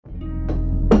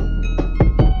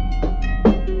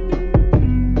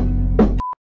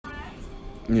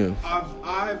Yeah.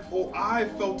 I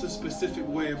felt a specific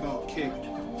way about Kick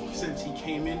since he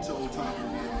came into Otaku.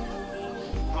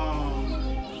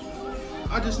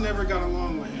 I just never got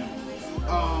along with him.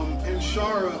 And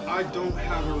Shara, I don't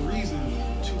have a reason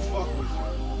to fuck with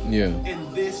her. Yeah.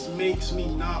 And this makes me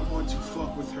not want to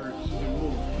fuck with her even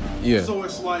more. Yeah. So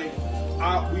it's like,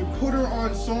 we put her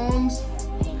on songs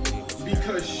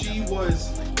because she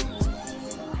was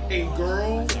a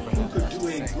girl who could do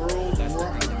a girl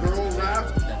rap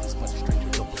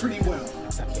pretty well.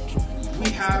 We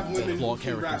have women who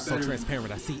can rap better. So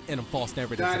transparent, I see in them false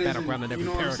narratives. That Battleground in every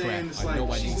paragraph. I know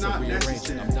I need she's some not rearranging.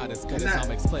 necessary. I'm not as good as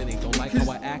I'm explaining. Don't like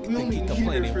how I act, think he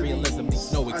complaining. Realism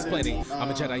needs no explaining.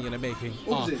 I'm a Jedi in the making.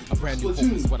 A brand new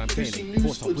focus, what I'm gaining.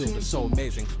 Force on wheels is so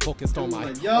amazing. Focused on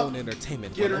my own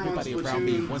entertainment. While everybody around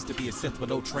me wants to be a Sith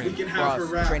with no training.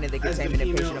 Training the containment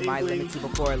and patient of my limits.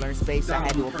 Before I learned space, I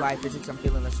had to apply physics. I'm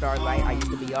feeling the starlight. I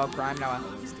used to be all crime, now I...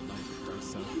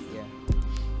 Yeah.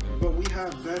 But we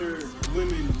have better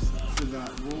women for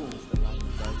that role,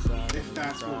 if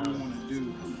that's what we want to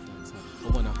do.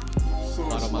 But when I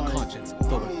out of my conscience,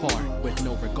 throw it far with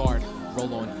no regard.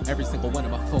 Roll on every single one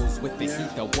of my foes with the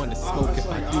heat that want to smoke. If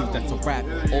I do, that's a rap.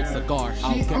 Old cigar,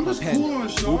 I'll get my pen. Move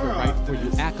it right for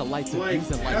you acolytes and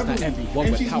using lights. Not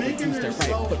everyone with power use their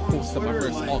right. Put force to my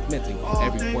verse, augmenting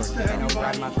every word that I I'll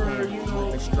grab my pen,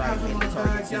 move and strike, and the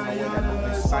targets in my way that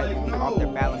movement slightly off their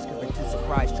balance because they're too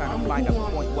surprised, trying to find a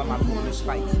point where my movement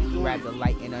spikes. Grab the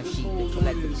light and unsheath it,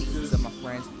 collect the pieces of my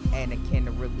friends and akin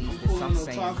to release this. I'm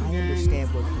saying I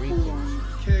understand what grief is.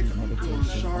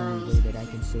 Meditation, only way that I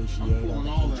can satiate all the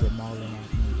hatred mauling at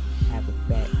me. Have a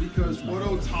fat. Because what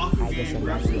Otaku game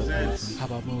represents. How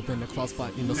about moving the cross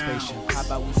spot in no spaceship? How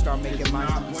about we start making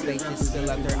minds to be spacious, fill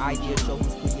out their ideas, show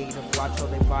who's creative, watch how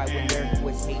they vibe when they're who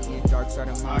is hating. Dark side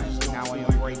of mind, now I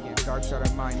am breaking. Dark side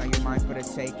of mind, now your mind for the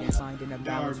taking. Finding a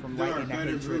balance from lighting the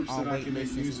hatred on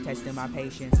weightlessness, testing my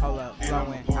patience. Hold up,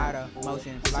 flowing out of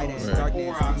motion, lighting,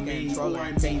 darkness,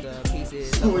 controlling. Take the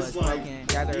pieces of what's broken,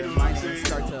 gather mind and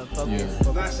start to focus.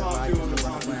 That's how I feel on the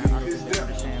top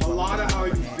of a lot of how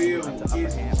you feel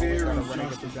is very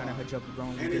justified.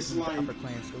 And it's like,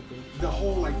 the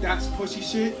whole, like, that's pussy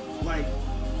shit, like,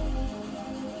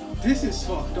 this is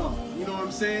fucked up. You know what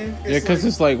I'm saying? Yeah, because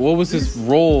it's like, what was his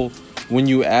role when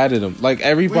you added him? Like,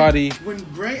 everybody... When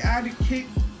Gray added Kick,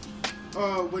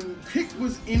 when Kick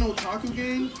was in Otaku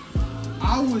Gang,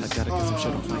 I was, gotta get some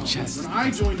shit off my chest. when I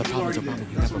joined, the he was already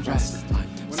problems there. of That's never what I'm rest. saying.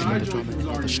 When I joined, he was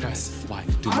already stress. there. Why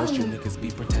do most you niggas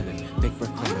be pretending? Think we're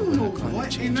I don't know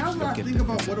what, and now that I think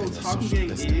about what Otaku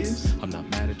Gang is, I'm not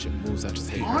mad at your moves, I just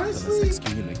hate honestly, it.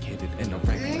 Excommunicated in a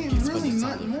regular ain't case, really but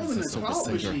not more than a so clout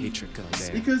send your machine. hatred,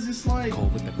 goddamn. Because it's like,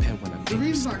 Cold with the pen when I'm the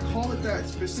reason I call it that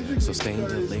specifically so stay in your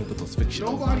because lane with those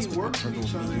fictional nobody lies. works with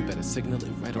each other. You better signal it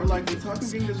right Or or like leave Otaku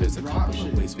this. Gang There's doesn't a drop couple of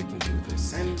shit. ways we can do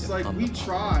this. And it's If like, I'm we the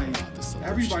tried. problem, the solution.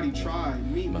 Everybody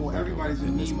tried. Me, well, everybody's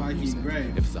with me, Mikey, and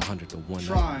Gray. If it's 100 to 1,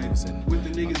 Tried with the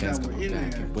niggas that were in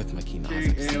there. With my key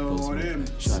KL, all them.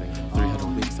 shutting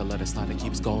 300 weeks, I let it slide, it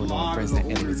keeps going on. Friends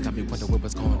and enemies got me wondering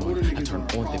what's going on. I turn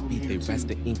on the beat, they rest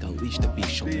the ink, unleash the beast,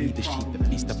 show me the sheet, the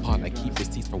feast upon. I keep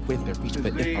receipts for when they reach, but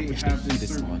if I reach the heat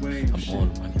is on. I'm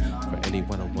on one. For any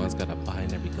one-on-ones, got a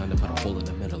binary gun to put a hole in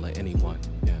the middle of anyone.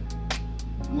 Yeah.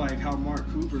 Like how Mark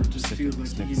Cooper just feels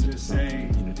like he can just say,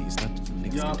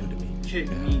 yup, kick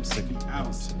me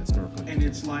out. And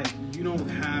it's like, you don't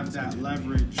have that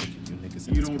leverage.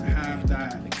 You don't have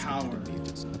that power.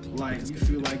 Like, you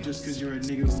feel like just because you're a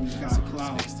nigga who's got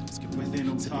clout within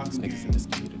Otaku Gang,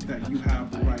 that you have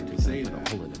the right to say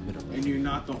that. And you're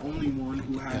not the only one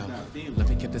who has that feeling. Let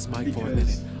me get this mic for a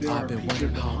minute. There I've are been people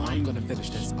wondering how I'm behind gonna you finish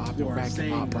this. I've been who are racking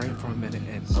saying my brain that. for a minute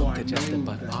and So I uncongested know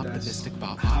but that optimistic that's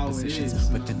about how it oppositions is.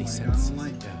 with any I sense. don't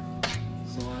like Yeah.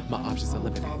 So My options are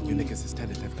limited. You niggas is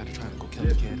tentative. Gotta try to go kill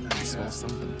a kid. I saw some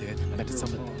of them dead. I bet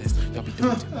some of this. Y'all be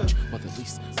doing too much. Well, at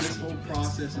least this some whole of you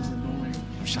process is annoying.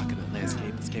 I'm shocking the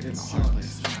landscape. Escaping It the hard place.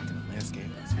 sucks. Shocking the landscape.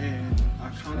 And I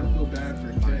kind of feel bad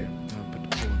for Kay. Put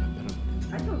the hole in the middle.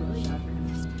 I feel really bad for him.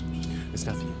 It's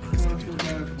nothing you niggas can do to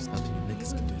me. It's nothing you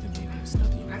niggas can do to me. It's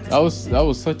nothing you niggas That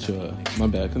was such a... My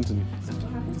bad, continue.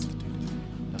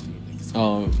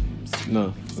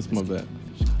 No, that's my bad.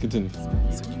 Continue.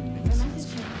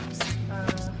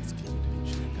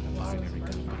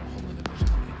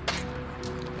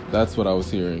 That's what I was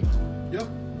hearing. Yep.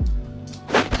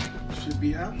 Should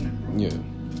be happening, bro. Yeah,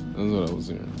 that's what I was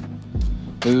hearing.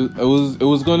 It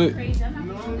was gonna...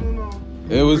 No.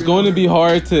 It was going to be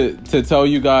hard to tell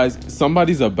you guys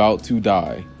somebody's about to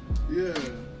die. Yeah.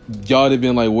 Y'all would have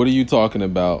been like, "What are you talking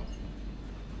about?"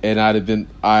 And I'd have been,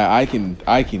 I can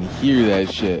hear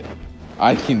that shit.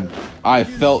 I can I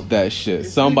felt that shit.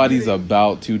 Somebody's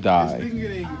about to It's die. been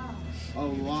getting a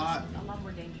lot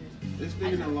more dangerous. It's been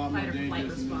getting a lot more dangerous in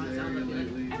this response. area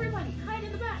lately. Everybody, hide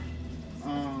in the back.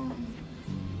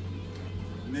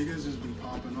 Niggas just been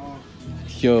popping off.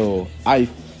 Yo,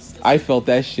 I felt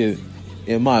that shit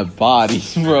in my body,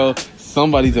 bro.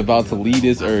 Somebody's about to leave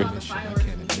this earth.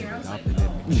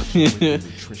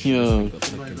 Yo.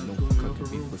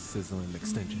 Sizzling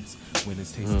extensions when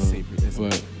it's tasty savory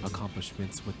is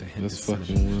accomplishments with the hint of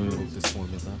cinnamon. Wrote this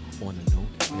formula on a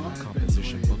note in a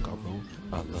composition book I wrote.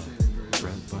 I love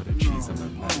bread, butter, cheese, and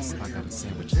my lettuce. I got a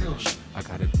sandwich finish. I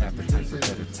got an appetite for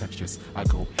better textures. I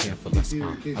go hand for less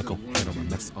I go handle my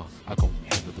mess I go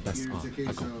handle the best I go cooking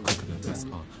the best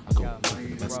I go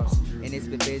cooking the best And it's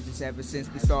been business ever since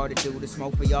we started do the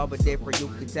smoke for y'all, but different. You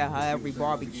can tell how every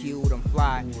barbecued I'm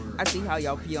fly. I see how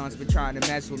y'all peons been trying to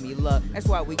mess with me, look. That's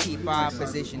why we keep our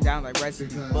position down like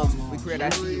recipe books. We create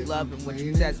that shit you love, and when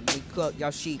you test, we cook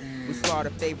y'all sheep. We slaughter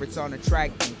favorites on the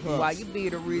track. Why you be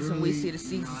the reason we see the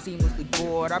season seamlessly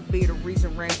bored? I be the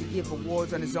reason Ramsey give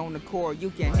awards on his own accord.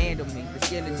 You can't handle me. The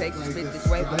skill it takes to spit this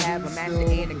way, but have a master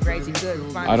and a crazy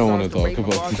good. I don't want to talk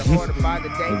about this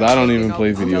because I don't even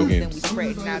play video games.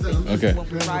 Okay. I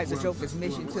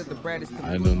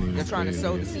don't even They're trying to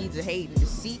sow the seeds of hate and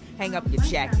deceit. Hang up your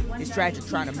jacket. It's tragic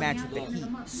trying to match with the heat.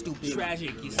 Stupid.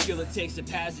 Tragic, your skill it takes a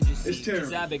passenger seat.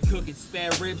 Cause I've been cooking spare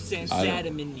ribs and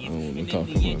Saddam in these. And in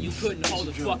the end, you couldn't hold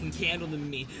a fucking candle to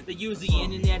me. They use the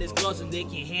internet as gloves and they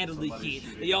can't handle the heat.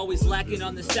 They always lacking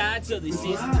on the side till they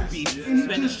season the beef.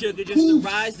 Spend the sugar just to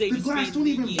rise, they just feed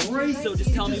the yeast. So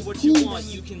just tell me what you want,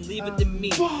 you can leave it to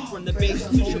me. From the base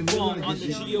to Shabong on the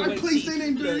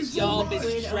GOAT. Y'all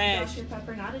bitch trash.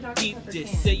 Deep this.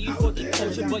 Say you for the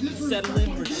culture, but you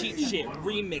settling for cheap shit.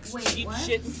 Remix. Cheap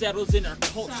shit settles in our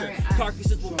culture.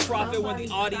 Carcasses will profit when the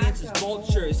audience is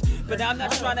vultures. But I'm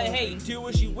not trying to hate, do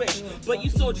as you wish. But you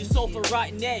sold your soul for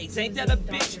rotten eggs, ain't that a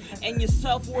bitch? And your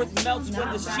self-worth melts when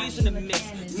there's cheese in the mix.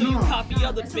 So you copy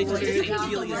other bitches, this ain't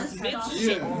Julia Smith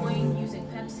shit.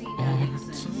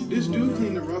 This dude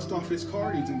cleaned the rust off his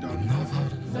car using done.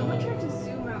 Someone tried to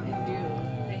zoom out and do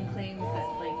and claim that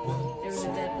like there was a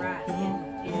dead rat in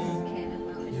his cannon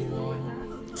lounge or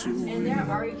whatnot. And their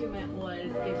argument was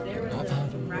if there was a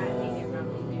rat hanging around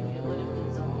the dude, it would have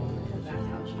been solved because that's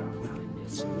how strong Mountain Dew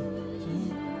is.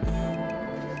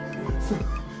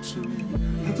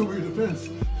 That's a weird defense.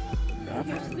 That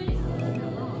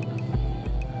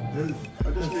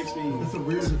just makes me. That's a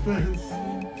weird defense.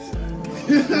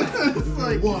 It's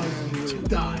like one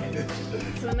died.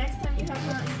 So next time you have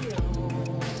Mountain Dew,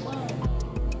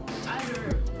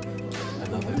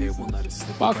 Another day won't let us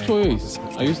slip Bok away. choice.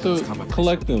 I used to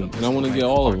collect them, and I want to get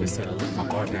all of them. My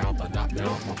guard down, but not now.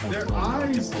 My whole their world now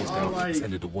eyes closed are down. like It's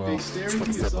end of the they world. stare It's into what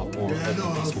I your said soul.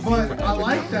 before. But I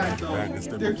like that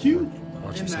though. They're cute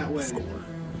in that way.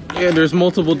 Yeah, there's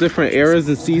multiple different eras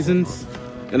and seasons,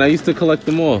 and I used to collect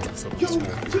them all. Yo, I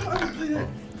play that.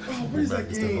 Oh, what is that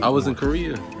game? I was in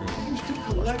Korea. I used to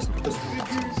collect the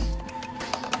figures.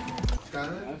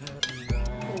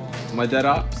 My dead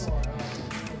ops.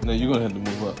 No, you're gonna have to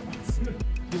move up.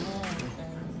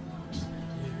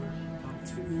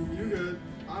 You're good.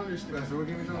 I understand.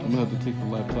 I'm gonna have to take the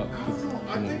laptop.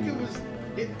 I think it was.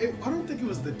 I don't think it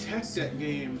was the tech deck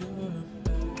game,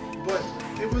 but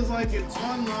it was like an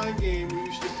online game. You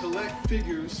used to collect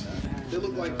figures that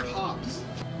looked like pops,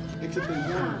 except they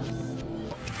weren't.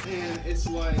 And it's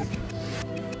like,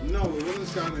 no, it wasn't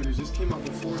Skylanders. It just came out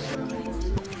before Skylanders.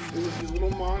 It was these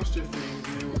little monster things,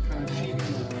 and they were kind of cheap.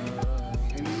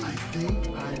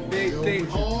 And they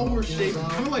all were shaped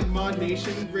kind of like Mod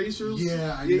Nation racers.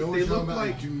 Yeah, I They know what you're look talking about.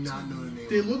 like. I do not know the name.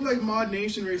 They look like Mod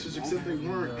Nation racers, except they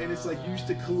weren't. And it's like you used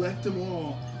to collect them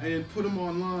all and then put them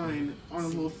online on a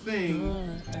little thing,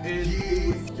 and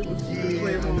it would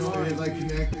play them I know online. it like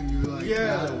connect and you like.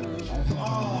 Yeah. battle.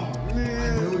 Oh I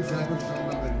man. know exactly what you're talking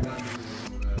about, but not know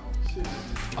the name of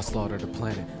it. I slaughter the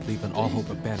planet, leaving all hope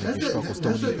abandoned. Your struggles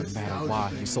don't even matter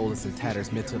why. Your soul is in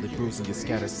tatters, mentally bruising. You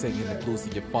scatter, singing the blues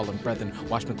of your fallen brethren.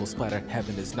 Watchmen go splatter.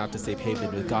 Heaven is not the safe haven,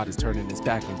 but God is turning his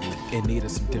back on you. In need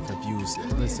of some different views.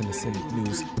 Listen to cynic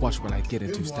news. Watch what I get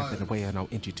into. Stepping away on I'll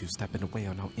inch you to. Stepping away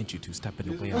on I'll inch you to.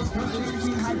 Stepping away on I'll inch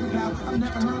you to.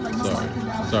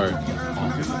 Sorry.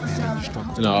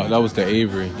 No, that was the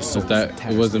Avery. So that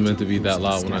it wasn't meant to be that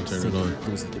loud when I turned it on.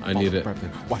 I need it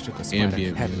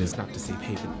ambient. Heaven is not the safe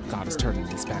haven. God is turning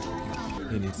his back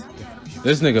on you.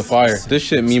 This nigga fire. This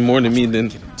shit mean more to me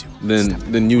than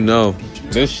you know.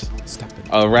 This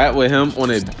a rat with him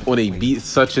on a beat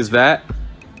such as that.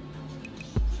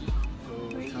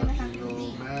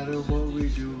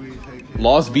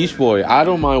 Lost Beach Boy. I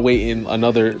don't mind waiting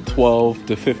another 12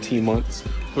 to 15 months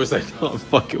Of course I know I'm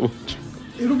fucking with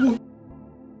you. It'll